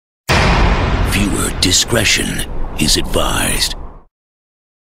Viewer discretion is advised.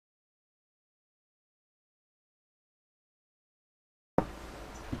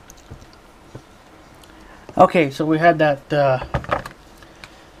 Okay, so we had that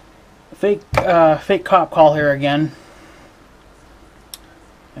fake cop call here again,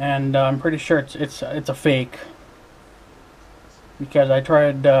 and I'm pretty sure it's a fake, because I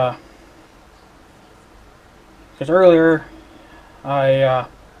tried because earlier I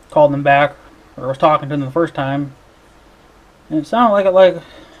called them back, or was talking to them the first time, and it sounded like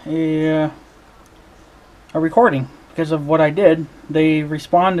a recording because of what I did. They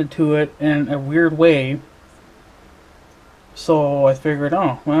responded to it in a weird way. So I figured,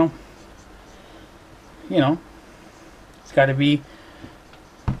 oh, well, you know, it's got to be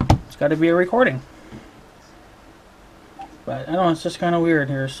a recording. But I don't know, it's just kind of weird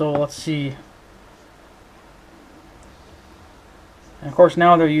here. So let's see. And of course,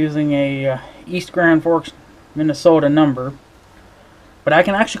 now they're using a East Grand Forks, Minnesota number. But I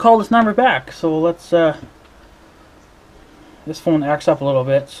can actually call this number back. So let's. This phone acts up a little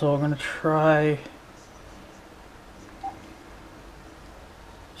bit, so we're gonna try.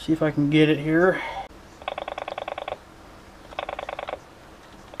 See if I can get it here.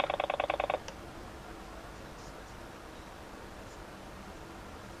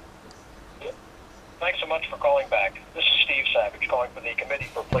 Thanks so much for calling back. This is Steve Savage calling for the Committee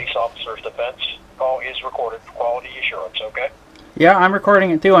for Police Officers Defense. Call is recorded for quality assurance, okay? Yeah, I'm recording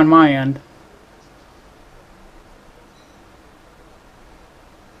it too on my end.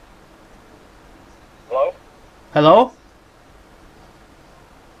 Hello? Hello?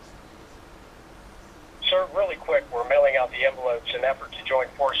 Sir, really quick, we're mailing out the envelopes in an effort to join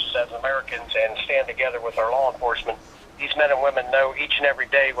forces as Americans and stand together with our law enforcement. These men and women know each and every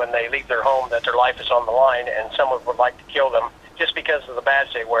day when they leave their home that their life is on the line, and someone would like to kill them just because of the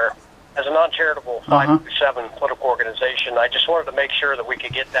badge they wear. As a non-charitable 5-7 political organization, I just wanted to make sure that we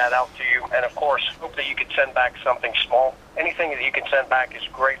could get that out to you, and of course, hope that you could send back something small. Anything that you can send back is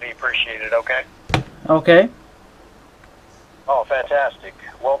greatly appreciated, okay? Okay. Oh, fantastic.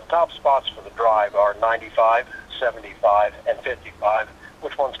 Well, the top spots for the drive are 95, 75, and 55.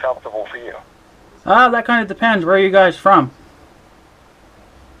 Which one's comfortable for you? That kind of depends. Where are you guys from?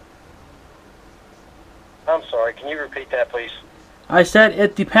 I'm sorry, can you repeat that, please? I said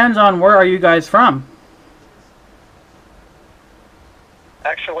it depends on where are you guys from.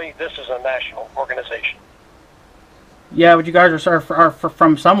 Actually, this is a national organization. Yeah, but you guys are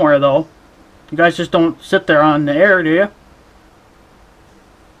from somewhere, though. You guys just don't sit there on the air, do you?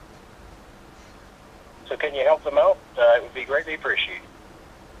 So can you help them out? It would be greatly appreciated.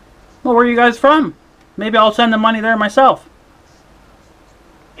 Well, where are you guys from? Maybe I'll send the money there myself.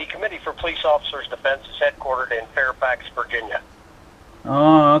 The Committee for Police Officers Defense is headquartered in Fairfax, Virginia.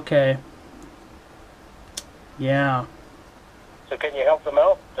 Oh, okay. Yeah. So can you help them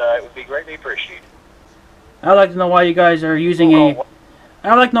out? It would be greatly appreciated. I'd like to know why you guys are using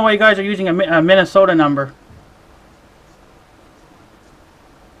I'd like to know why you guys are using a Minnesota number.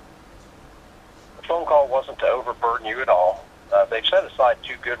 The phone call wasn't to overburden you at all. They've set aside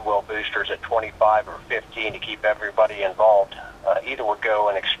 2 goodwill boosters at 25 or 15 to keep everybody involved. Either would go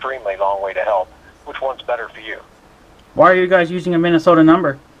an extremely long way to help. Which one's better for you? Why are you guys using a Minnesota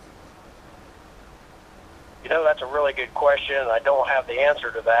number? You know, that's a really good question, and I don't have the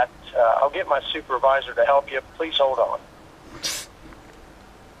answer to that. I'll get my supervisor to help you. Please hold on.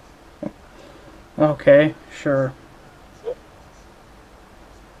 Okay, sure.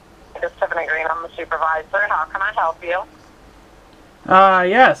 Just Tiffany Green, I'm the supervisor. How can I help you?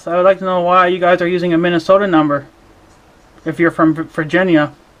 Yes, I would like to know why you guys are using a Minnesota number. If you're from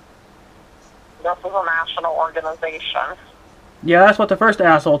Virginia. This is a national organization. Yeah, that's what the first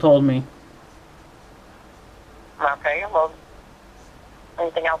asshole told me. Okay, well,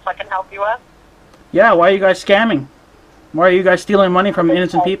 anything else I can help you with? Yeah, why are you guys scamming? Why are you guys stealing money from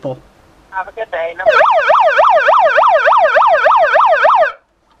innocent people? Have a good day. No.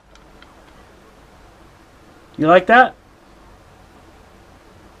 You like that?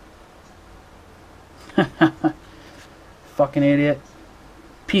 Fucking idiot.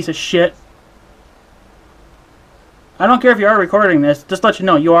 Piece of shit. I don't care if you are recording this, just let you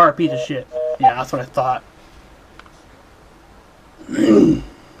know you are a piece of shit. Yeah, that's what I thought.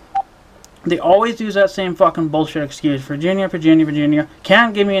 They always use that same fucking bullshit excuse. Virginia, Virginia, Virginia.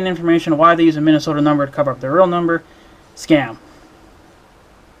 Can't give me any information why they use a Minnesota number to cover up their real number. Scam.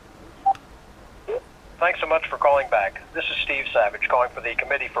 Thanks so much for calling back. This is Steve Savage calling for the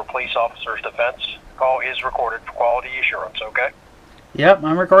Committee for Police Officers Defense. Call is recorded for quality assurance, okay? Yep,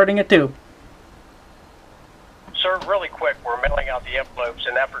 I'm recording it too. Sir, really quick, we're mailing out the envelopes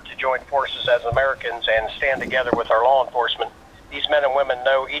in an effort to join forces as Americans and stand together with our law enforcement. These men and women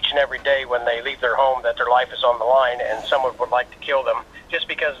know each and every day when they leave their home that their life is on the line and someone would like to kill them just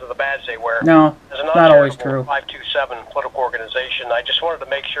because of the badge they wear. No, As a not always true. 527 political organization, I just wanted to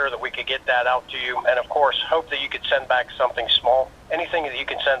make sure that we could get that out to you, and of course, hope that you could send back something small. Anything that you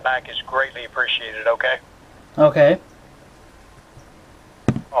can send back is greatly appreciated, okay? Okay.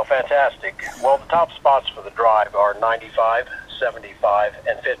 Oh, fantastic. Well, the top spots for the drive are 95, 75,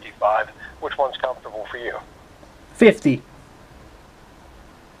 and 55. Which one's comfortable for you? 50.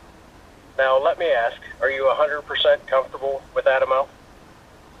 Now, let me ask, are you 100% comfortable with that amount?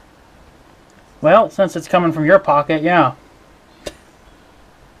 Well, since it's coming from your pocket, yeah. The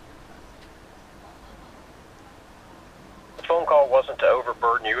phone call wasn't to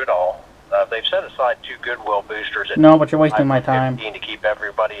overburden you at all. They've set aside 2 goodwill boosters at No, but you're wasting my time. 15 to keep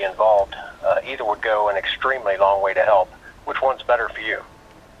everybody involved. Either would go an extremely long way to help. Which one's better for you?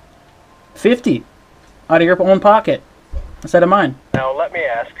 50. Out of your own pocket. Instead of mine. Now, let me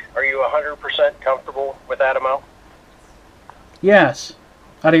ask, are you 100% comfortable with that amount? Yes.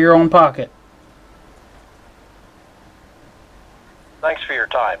 Out of your own pocket. Thanks for your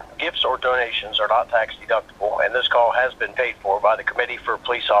time. Gifts or donations are not tax deductible, and this call has been paid for by the Committee for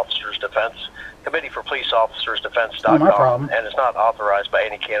Police Officers Defense, committeeforpoliceofficersdefense.com, Not my problem. and is not authorized by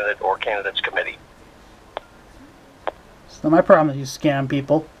any candidate or candidates committee. It's not my problem that you scam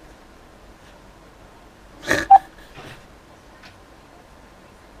people.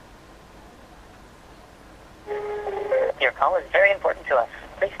 Your call is very important to us.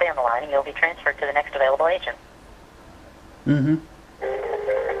 Please stay on the line and you'll be transferred to the next available agent. Mm-hmm.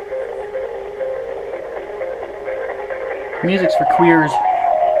 Music's for queers.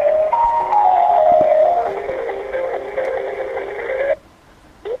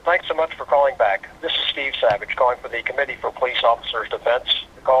 Thanks so much for calling back. This is Steve Savage calling for the Committee for Police Officers Defense.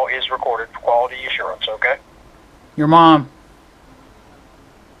 The call is recorded for quality assurance, okay? Your mom.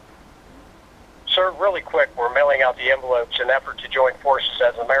 Sir, really quick, we're mailing out the envelopes in an effort to join forces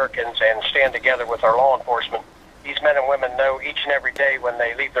as Americans and stand together with our law enforcement. These men and women know each and every day when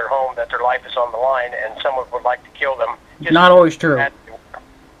they leave their home that their life is on the line and someone would like to kill them. Not always true.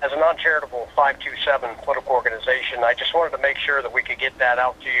 As a non-charitable 527 political organization, I just wanted to make sure that we could get that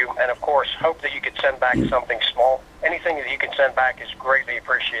out to you, and of course, hope that you could send back something small. Anything that you can send back is greatly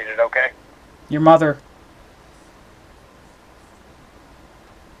appreciated, okay? Your mother.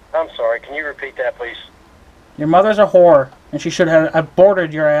 I'm sorry, can you repeat that, please? Your mother's a whore, and she should have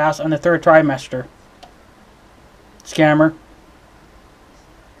aborted your ass on the 3rd trimester. Scammer.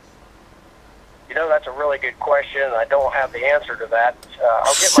 You know, that's a really good question. I don't have the answer to that.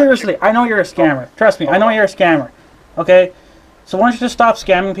 Seriously, I know you're a scammer. Trust me, I know you're a scammer. Okay? So why don't you just stop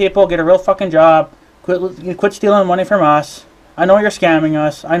scamming people, get a real fucking job, quit stealing money from us. I know you're scamming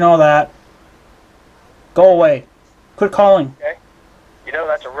us. I know that. Go away. Quit calling. Okay. You know,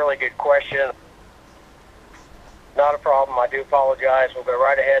 that's a really good question. Not a problem. I do apologize. We'll go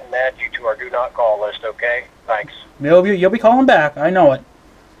right ahead and add you to our do not call list, okay? Thanks. You'll be calling back. I know it.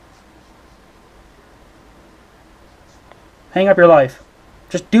 Hang up your life.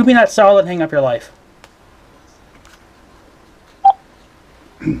 Just do me that solid and hang up your life.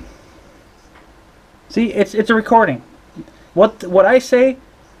 See, it's a recording. What I say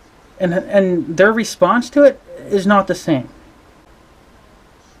and their response to it is not the same.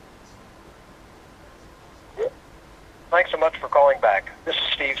 Thanks so much for calling back. This is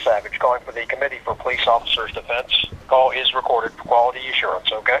Steve Savage calling for the Committee for Police Officers Defense. The call is recorded for quality assurance,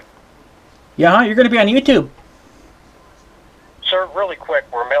 okay? Yeah, you're going to be on YouTube. Sir, really quick,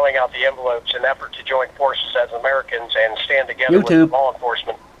 we're mailing out the envelopes in an effort to join forces as Americans and stand together with law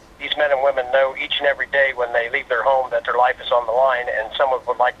enforcement. These men and women know each and every day when they leave their home that their life is on the line and someone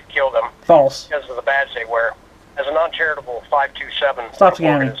would like to kill them. False. Because of the badge they wear. As a non-charitable 527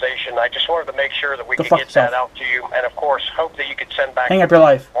 organization, I just wanted to make sure that we could get that out to you, and of course, hope that you could send back... Hang up your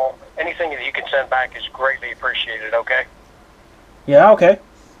life. Anything that you can send back is greatly appreciated, okay? Yeah, okay.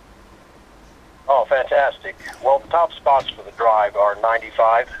 Oh, fantastic. Well, the top spots for the drive are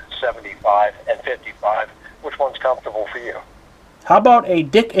 95, 75, and 55. Which one's comfortable for you? How about a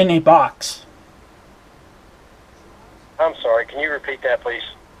dick in a box? I'm sorry, can you repeat that, please?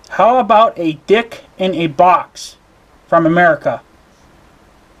 How about a dick in a box from America?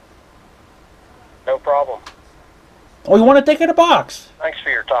 No problem. Oh, you want a dick in a box? Thanks for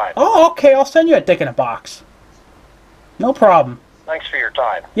your time. Oh, okay, I'll send you a dick in a box. No problem. Thanks for your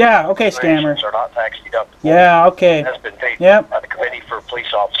time. Yeah, okay, scammer. Are not tax deductible. Yeah, okay. It has been paid by the Committee for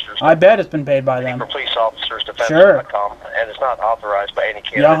Police Officers. I bet it's been paid by them. For Police Officers Defense.com, Sure. and it's not authorized by any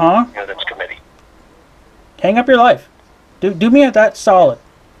candidate's committee. Hang up your life. Do me that solid.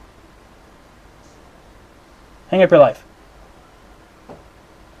 Hang up your life.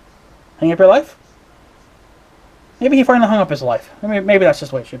 Hang up your life? Maybe he finally hung up his life. I mean, maybe that's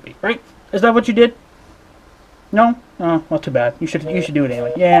just the way it should be, right? Is that what you did? No? Oh, well, too bad. You should do it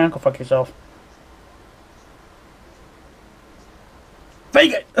anyway. Yeah, go fuck yourself.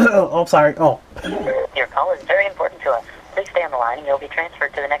 Fake it! Oh, sorry. Oh. Your call is very important to us. Please stay on the line and you'll be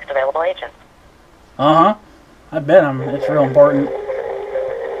transferred to the next available agent. Uh-huh. I bet it's real important.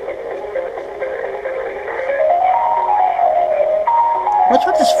 What's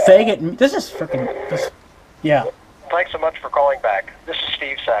with this faggot? This is freaking... Yeah. Thanks so much for calling back. This is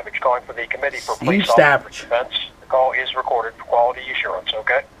Steve Savage calling for the Committee for Police Steve Savage. Defense. The call is recorded for quality assurance,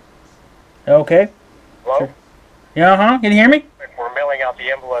 okay? Okay. Hello? Sure. Yeah, uh-huh. Can you hear me? We're mailing out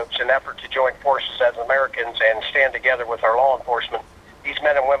the envelopes in an effort to join forces as Americans and stand together with our law enforcement. These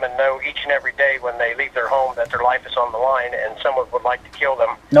men and women know each and every day when they leave their home that their life is on the line and someone would like to kill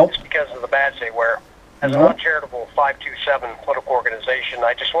them. Nope. Just because of the badge they wear. As an uncharitable 527 political organization,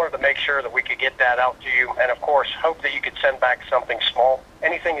 I just wanted to make sure that we could get that out to you, and of course, hope that you could send back something small.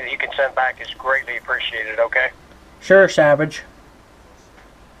 Anything that you can send back is greatly appreciated, okay? Sure, Savage.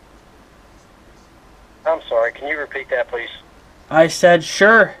 I'm sorry, can you repeat that, please? I said,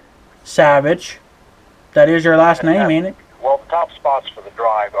 sure, Savage. That is your last name, ain't it? Well, the top spots for the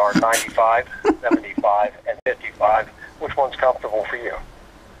drive are 95, 75, and 55. Which one's comfortable for you?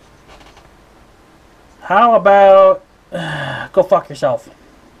 How about... go fuck yourself.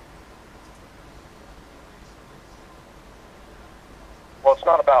 Well, it's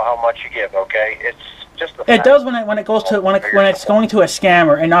not about how much you give, okay? It's just the It fact does when it's going to a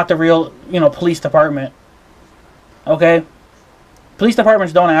scammer and not the real, police department. Okay? Police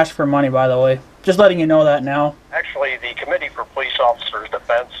departments don't ask for money, by the way. Just letting you know that now. Actually, the Committee for Police Officers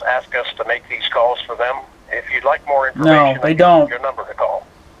Defense asked us to make these calls for them. If you'd like more information, No, they don't. Your number to call.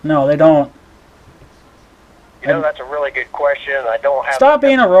 No, they don't. You know, that's a really good question. I don't have... Stop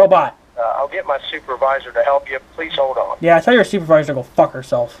being a robot. I'll get my supervisor to help you. Please hold on. Yeah, tell your supervisor to go fuck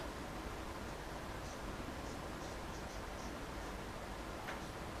herself.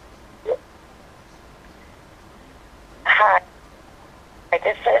 Hi.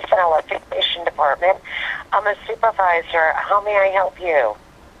 This is an electrification department. I'm a supervisor. How may I help you?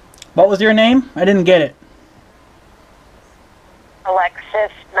 What was your name? I didn't get it.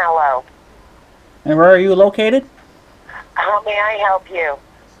 Alexis Mello. And where are you located? How may I help you?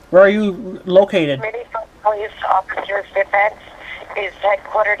 Where are you located? Committee for Police Officers Defense is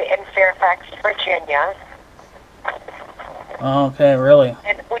headquartered in Fairfax, Virginia. Okay, really?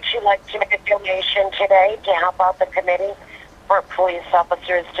 And would you like to make a donation today to help out the Committee for Police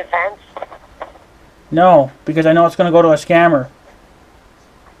Officers Defense? No, because I know it's going to go to a scammer.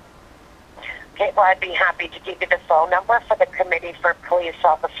 Okay, well, I'd be happy to give you the phone number for the Committee for Police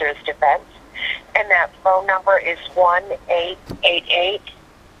Officers Defense. And that phone number is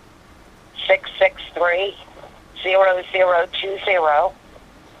 1-888-663-0020.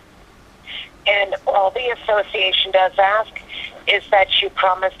 And all the association does ask is that you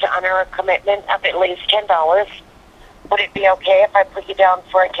promise to honor a commitment of at least $10. Would it be okay if I put you down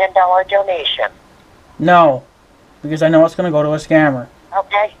for a $10 donation? No, because I know it's going to go to a scammer.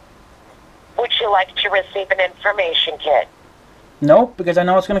 Okay. Would you like to receive an information kit? Nope, because I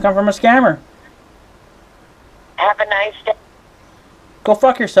know it's going to come from a scammer. Have a nice day. Go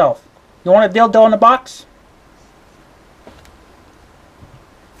fuck yourself. You want a dildo in the box?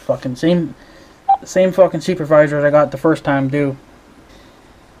 Fucking same fucking supervisor I got the first time, do.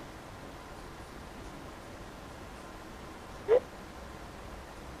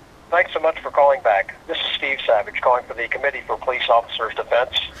 Thanks so much for calling back. This is Steve Savage calling for the Committee for Police Officers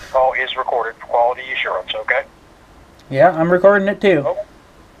Defense. Call is recorded for quality assurance, okay? Yeah, I'm recording it too. Oh.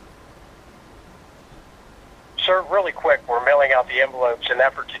 Sir, really quick, we're mailing out the envelopes in an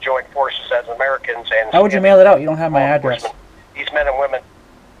effort to join forces as Americans and... How would you mail it out? You don't have my address. These men and women...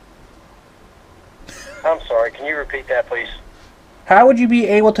 I'm sorry, can you repeat that, please? How would you be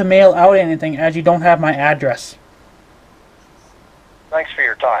able to mail out anything as you don't have my address? Thanks for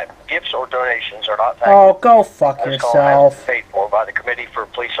your time. Gifts or donations are not Oh, go fuck This call has yourself. been paid for by the Committee for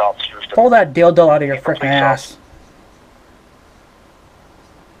Police Officers. Pull that dildo out of your frickin' ass.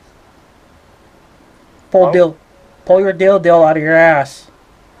 Pull your dildo out of your ass.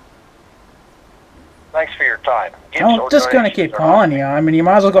 Thanks for your time. Gifts I'm or just gonna donations keep are calling not you. I mean, you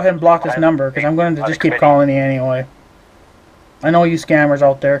might as well go ahead and block this number, because I'm going to just keep calling you anyway. I know you scammers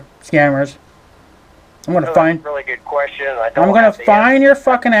out there. Scammers. I'm going to find... Really good question. I'm going to find your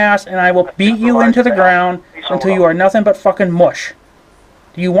fucking ass, and I will beat you into the ground until you are nothing but fucking mush.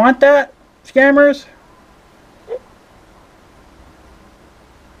 Do you want that, scammers?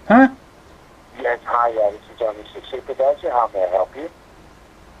 Huh? Yes, hi, this is Mr. Supervisor. How may I help you?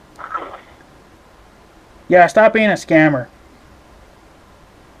 Yeah, stop being a scammer.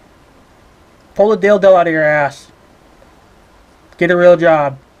 Pull the dildo out of your ass. Get a real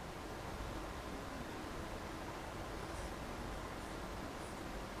job.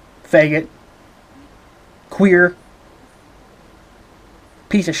 Faggot. Queer.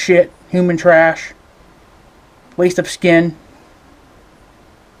 Piece of shit. Human trash. Waste of skin.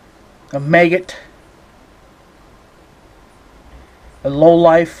 A maggot. A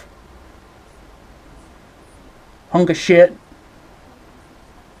lowlife. Hunk of shit.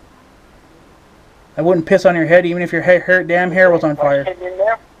 I wouldn't piss on your head even if your damn hair was on fire. Is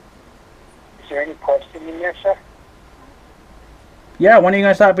there any question in there, sir? Yeah, when are you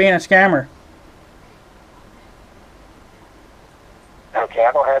going to stop being a scammer? Okay,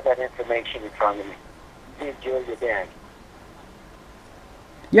 I don't have that information in front of me. You enjoy your day.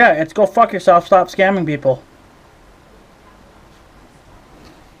 Yeah, it's go fuck yourself, stop scamming people.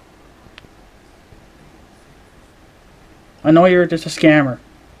 I know you're just a scammer.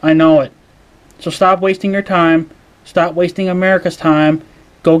 I know it. So stop wasting your time. Stop wasting America's time.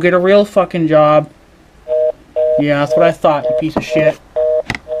 Go get a real fucking job. Yeah, that's what I thought, you piece of shit.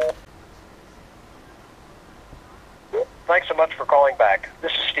 Thanks so much for calling back.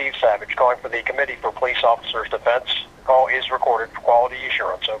 This is Steve Savage calling for the Committee for Police Officers Defense. The call is recorded for quality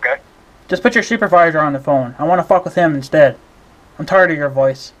assurance, okay? Just put your supervisor on the phone. I want to fuck with him instead. I'm tired of your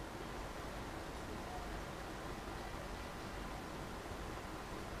voice.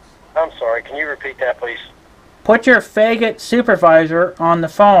 I'm sorry, can you repeat that, please? Put your faggot supervisor on the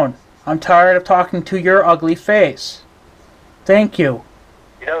phone. I'm tired of talking to your ugly face. Thank you.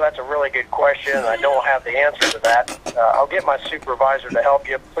 You know, that's a really good question, and I don't have the answer to that. I'll get my supervisor to help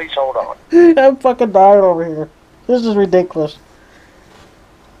you. Please hold on. I'm fucking dying over here. This is ridiculous.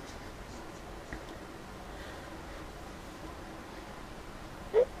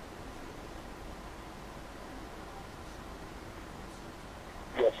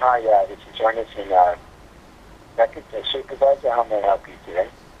 Yes, hi, this is Ernest and Beckett, the supervisor. How may I help you today?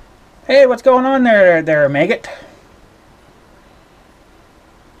 Hey, what's going on there, maggot?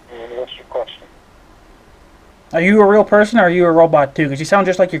 And what's your question? Are you a real person or are you a robot too? Because you sound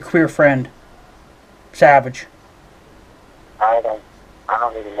just like your queer friend, Savage. I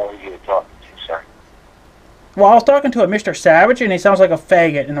don't even know who you're talking to, sir. Well, I was talking to a Mr. Savage and he sounds like a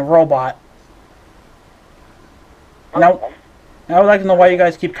faggot and a robot. Now, Okay. I would like to know why you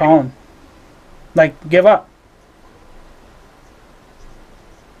guys keep calling. Like, give up.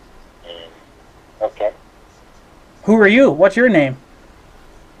 Okay. Who are you? What's your name?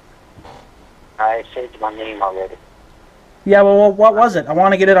 I said my name already. Yeah, well, what was it? I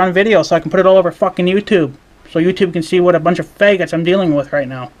want to get it on video so I can put it all over fucking YouTube. So YouTube can see what a bunch of faggots I'm dealing with right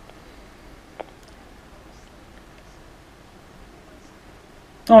now.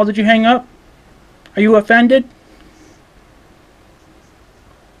 Oh, did you hang up? Are you offended?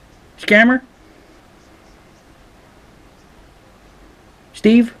 Scammer?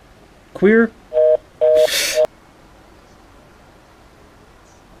 Steve? Queer?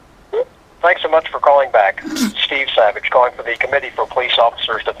 Thanks so much for calling back. Steve Savage calling for the Committee for Police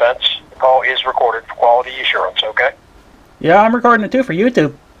Officers Defense. The call is recorded for quality assurance, okay? Yeah, I'm recording it too for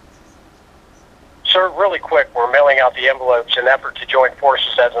YouTube. Sir, really quick, we're mailing out the envelopes in an effort to join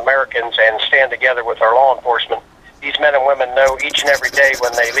forces as Americans and stand together with our law enforcement. These men and women know each and every day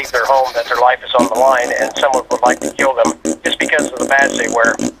when they leave their home that their life is on the line and someone would like to kill them just because of the badge they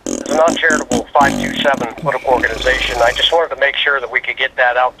wear. As a non-charitable 527 political organization, I just wanted to make sure that we could get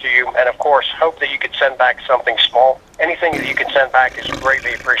that out to you, and of course, hope that you could send back something small. Anything that you can send back is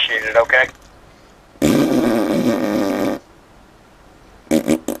greatly appreciated, okay?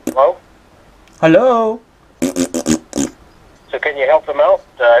 Hello? Hello? So can you help them out?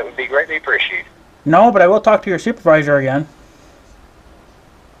 It would be greatly appreciated. No, but I will talk to your supervisor again.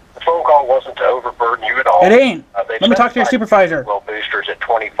 The phone call wasn't to overburden you at all. It ain't. Let Let me talk to your supervisor. Well, boosters at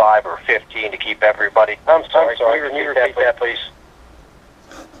 25 or 15 to keep everybody. I'm sorry. Can you repeat that, please?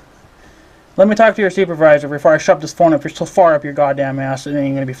 Let me talk to your supervisor before I shove this phone up. You're so far up your goddamn ass, it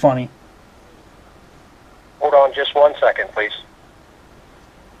ain't gonna be funny. Hold on just 1 second, please.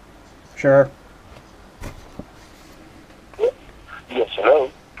 Sure. Yes,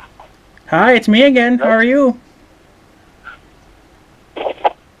 hello. Hi, it's me again. How are you?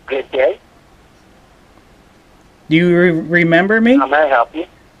 Good day. Do you remember me? How may I help you?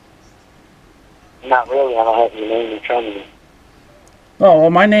 Not really. I don't have your name in front of me. Oh, well,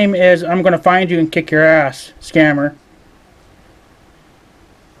 my name is, I'm gonna find you and kick your ass, scammer.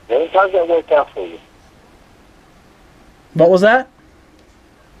 How's that work out for you? What was that?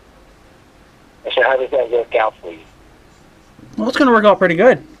 how does that work out for you? Well, it's going to work out pretty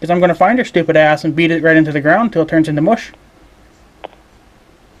good, because I'm going to find her stupid ass and beat it right into the ground until it turns into mush.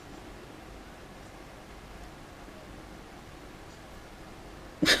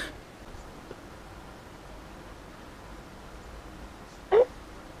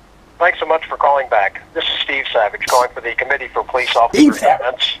 Thanks so much for calling back. This is Steve Savage calling for the Committee for Police Officers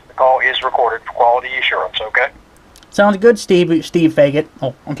Defense. The call is recorded for quality assurance, okay? Sounds good, Steve Faggot.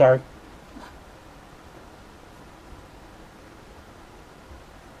 Oh, I'm sorry.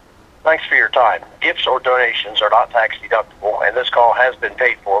 Thanks for your time. Gifts or donations are not tax deductible, and this call has been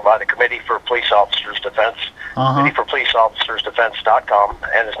paid for by the Committee for Police Officers Defense, Committee for Police Officers Defense.com,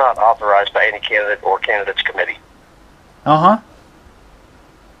 and is not authorized by any candidate or candidates committee.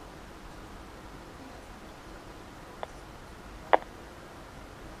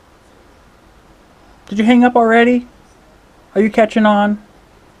 Did you hang up already? Are you catching on?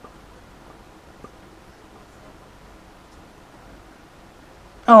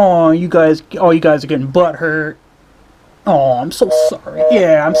 Oh, you guys are getting butt hurt. Oh, I'm so sorry.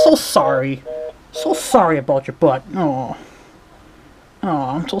 Yeah, I'm so sorry. So sorry about your butt. Oh,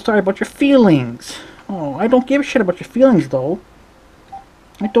 I'm so sorry about your feelings. Oh, I don't give a shit about your feelings, though.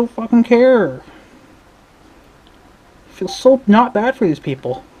 I don't fucking care. I feel so not bad for these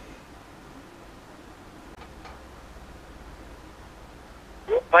people.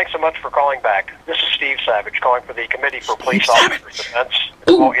 Thanks so much for calling back. This is Steve Savage calling for the Committee for Police Officers Defense.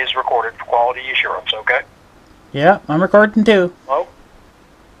 The call is recorded for quality assurance, okay? Yeah, I'm recording too. Hello?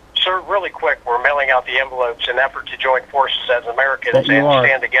 Sir, really quick, we're mailing out the envelopes in an effort to join forces as Americans and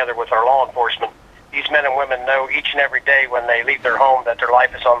stand together with our law enforcement. These men and women know each and every day when they leave their home that their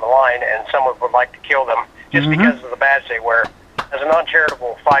life is on the line and someone would like to kill them just because of the badge they wear. As a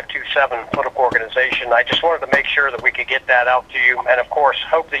non-charitable 527 political organization, I just wanted to make sure that we could get that out to you, and of course,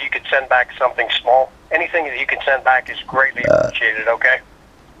 hope that you could send back something small. Anything that you can send back is greatly appreciated, okay?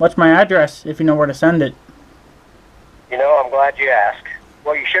 What's my address, if you know where to send it? You know, I'm glad you asked.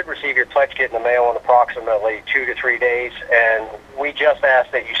 Well, you should receive your pledge kit in the mail in approximately 2 to 3 days, and we just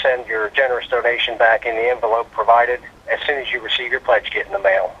ask that you send your generous donation back in the envelope provided as soon as you receive your pledge kit in the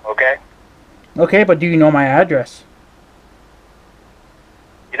mail, okay? Okay, but do you know my address?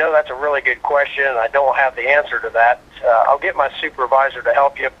 You know, that's a really good question. I don't have the answer to that. I'll get my supervisor to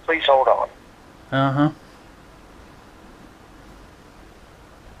help you. Please hold on.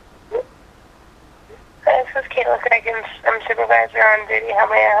 This is Kayla Craigans. I'm supervisor on duty. How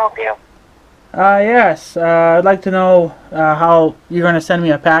may I help you? Yes. I'd like to know how you're going to send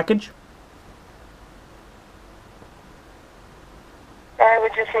me a package. I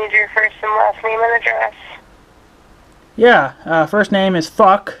would just need your first and last name and address. Yeah, first name is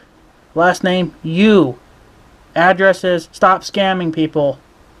Fuck. Last name, You. Address is Stop Scamming People.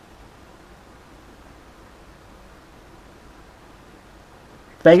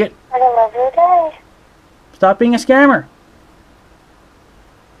 Faggot. Have a lovely day. Stop being a scammer.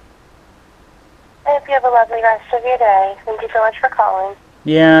 I hope you have a lovely rest of your day. Thank you so much for calling.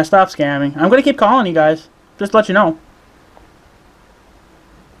 Yeah, stop scamming. I'm going to keep calling you guys. Just to let you know.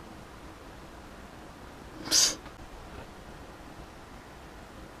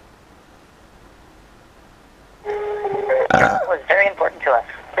 That was very important to us.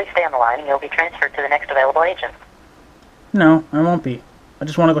 Please stay on the line and you'll be transferred to the next available agent. No, I won't be. I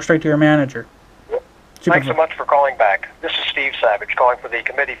just want to go straight to your manager. Thanks so much for calling back. This is Steve Savage calling for the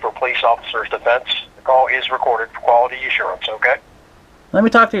Committee for Police Officers Defense. The call is recorded for quality assurance, okay? Let me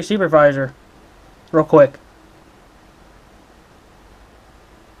talk to your supervisor. Real quick.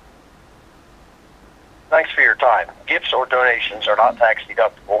 Thanks for your time. Gifts or donations are not tax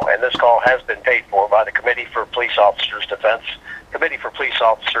deductible, and this call has been paid for by the Committee for Police Officers Defense, Committee for Police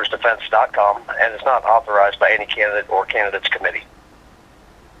Officers Defense.com, and is not authorized by any candidate or candidates committee.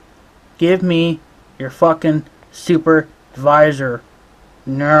 Give me your fucking supervisor.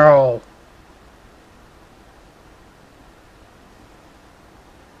 No.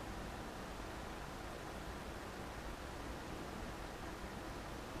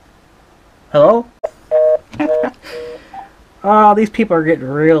 Hello? Oh, these people are getting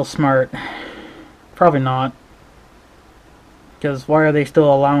real smart. Probably not. Because why are they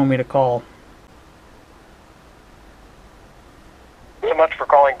still allowing me to call? Thanks so much for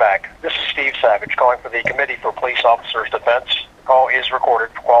calling back. This is Steve Savage calling for the Committee for Police Officers Defense. The call is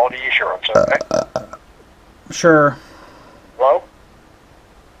recorded for quality assurance, okay? Sure. Hello?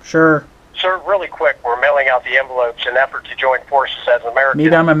 Sure. Sir, really quick, we're mailing out the envelopes in an effort to join forces as Americans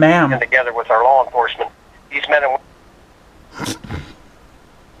Maybe I'm a ma'am. and together with our law enforcement. These men and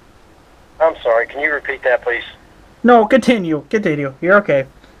I'm sorry, can you repeat that, please? No, continue. Continue. You're okay.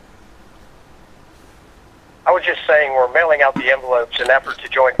 I was just saying we're mailing out the envelopes in an effort to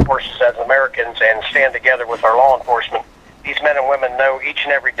join forces as Americans and stand together with our law enforcement. These men and women know each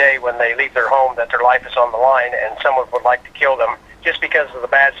and every day when they leave their home that their life is on the line and someone would like to kill them just because of the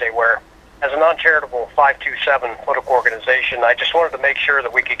badge they wear. As a non-charitable 527 political organization, I just wanted to make sure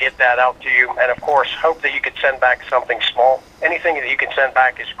that we could get that out to you, and of course, hope that you could send back something small. Anything that you can send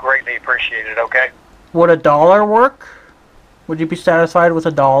back is greatly appreciated, okay? Would $1 work? Would you be satisfied with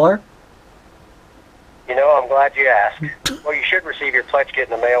 $1? You know, I'm glad you asked. Well, you should receive your pledge kit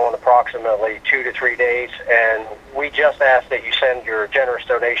in the mail in approximately 2 to 3 days, and we just ask that you send your generous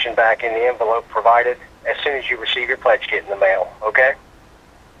donation back in the envelope provided as soon as you receive your pledge kit in the mail, okay?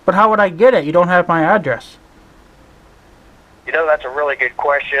 But how would I get it? You don't have my address. You know, that's a really good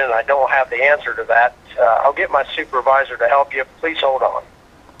question. I don't have the answer to that. I'll get my supervisor to help you. Please hold on.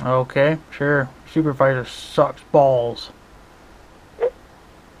 Okay, sure. Supervisor sucks balls.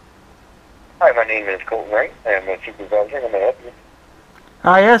 Hi, my name is Colton Wright. I'm a supervisor. I'm going to help you.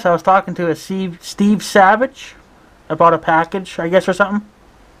 Yes, I was talking to a Steve Savage about a package, I guess, or something.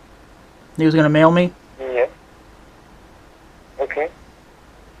 He was going to mail me. Yeah. Okay.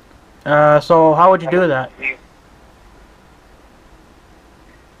 So how would you do that?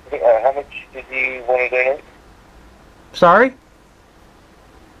 How much did you want to donate? Sorry?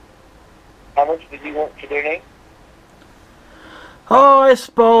 How much did you want to donate? Oh, I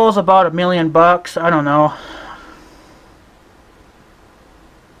suppose about $1 million. I don't know.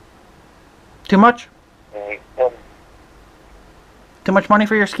 Too much? Too much money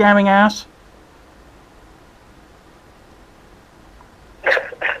for your scamming ass?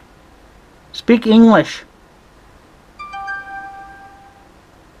 Speak English.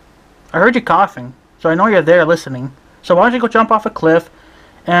 I heard you coughing, so I know you're there listening. So why don't you go jump off a cliff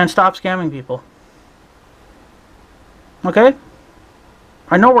and stop scamming people? Okay?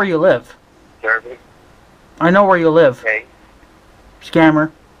 I know where you live. Derby. I know where you live. Okay.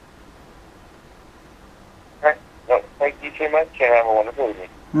 Scammer. Alright. Well, thank you so much, and have a wonderful evening.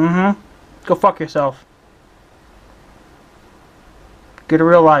 Mm-hmm. Go fuck yourself. Get a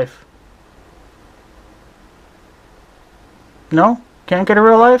real life. No? Can't get a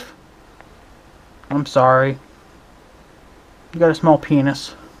real life? I'm sorry. You got a small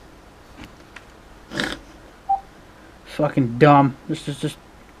penis. Fucking dumb. This is just...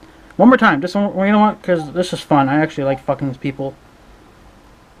 One more time. Just one, you know what? Because this is fun. I actually like fucking with people.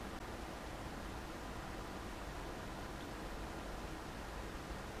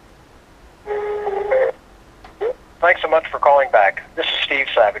 Thanks so much for calling back. This is Steve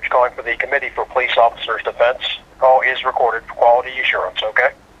Savage calling for the Committee for Police Officers Defense. The call is recorded for quality assurance, okay?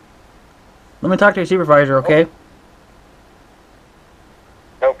 Let me talk to your supervisor, okay?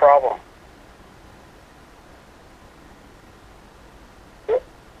 No problem.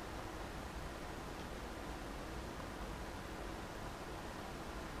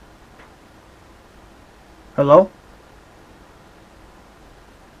 Hello?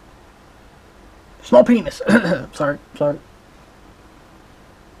 Small penis. sorry.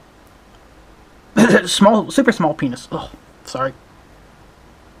 Super small penis. Oh, sorry.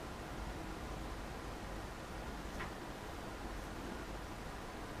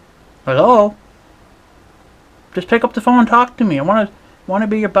 Hello? Just pick up the phone and talk to me. I want to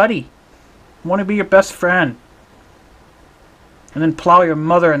be your buddy. I want to be your best friend. And then plow your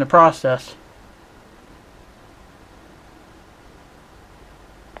mother in the process.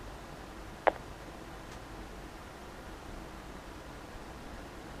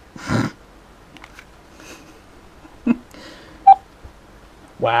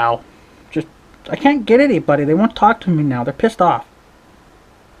 Wow. Just, I can't get anybody. They won't talk to me now. They're pissed off.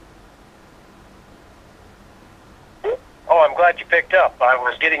 Oh, I'm glad you picked up. I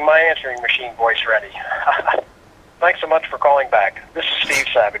was getting my answering machine voice ready. Thanks so much for calling back. This is Steve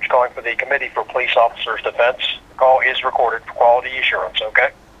Savage calling for the Committee for Police Officers Defense. The call is recorded for quality assurance,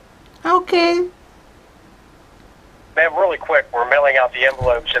 okay? Okay. Ma'am, really quick, we're mailing out the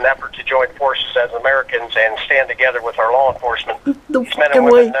envelopes in an effort to join forces as Americans and stand together with our law enforcement. These men and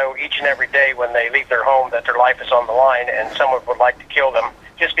women know each and every day when they leave their home that their life is on the line and someone would like to kill them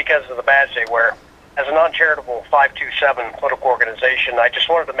just because of the badge they wear. As a non-charitable 527 political organization, I just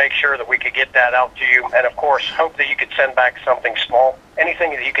wanted to make sure that we could get that out to you, and of course, hope that you could send back something small.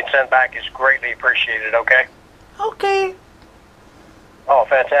 Anything that you can send back is greatly appreciated, okay? Okay. Oh,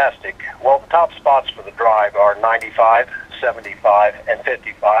 fantastic. Well, the top spots for the drive are 95, 75, and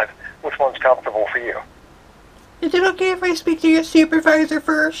 55. Which one's comfortable for you? Is it okay if I speak to your supervisor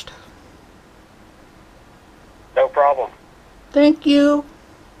first? No problem. Thank you.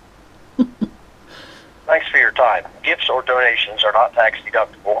 Thanks for your time. Gifts or donations are not tax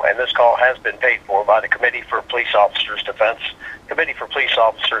deductible, and this call has been paid for by the Committee for Police Officers Defense,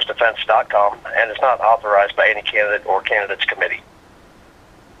 committeeforpoliceofficersdefense.com, and is not authorized by any candidate or candidates committee.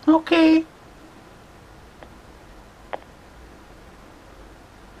 Okay.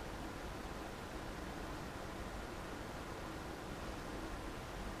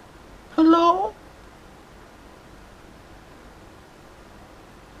 Hello?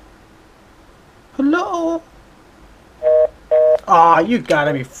 Hello? Aw, you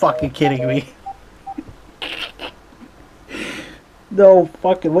gotta be fucking kidding me. No,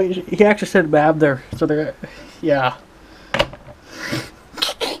 fucking wait. He actually said Mab there, so they're. Yeah.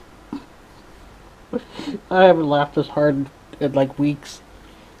 I haven't laughed this hard in like weeks.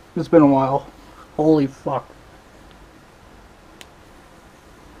 It's been a while. Holy fuck.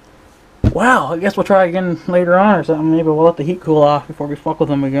 Wow, I guess we'll try again later on or something. Maybe we'll let the heat cool off before we fuck with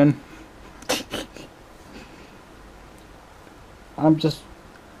them again. I'm just,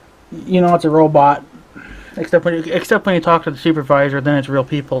 you know, it's a robot. Except when you talk to the supervisor, then it's real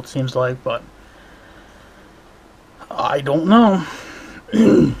people. It seems like, but I don't know.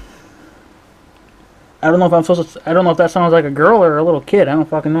 I don't know if I'm supposed to. I don't know if that sounds like a girl or a little kid. I don't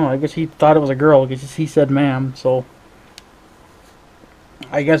fucking know. I guess he thought it was a girl because he said "ma'am," so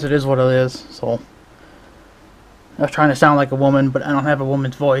I guess it is what it is. So I was trying to sound like a woman, but I don't have a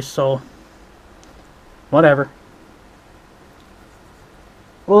woman's voice, so whatever.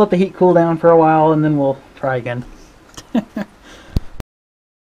 We'll let the heat cool down for a while, and then we'll try again.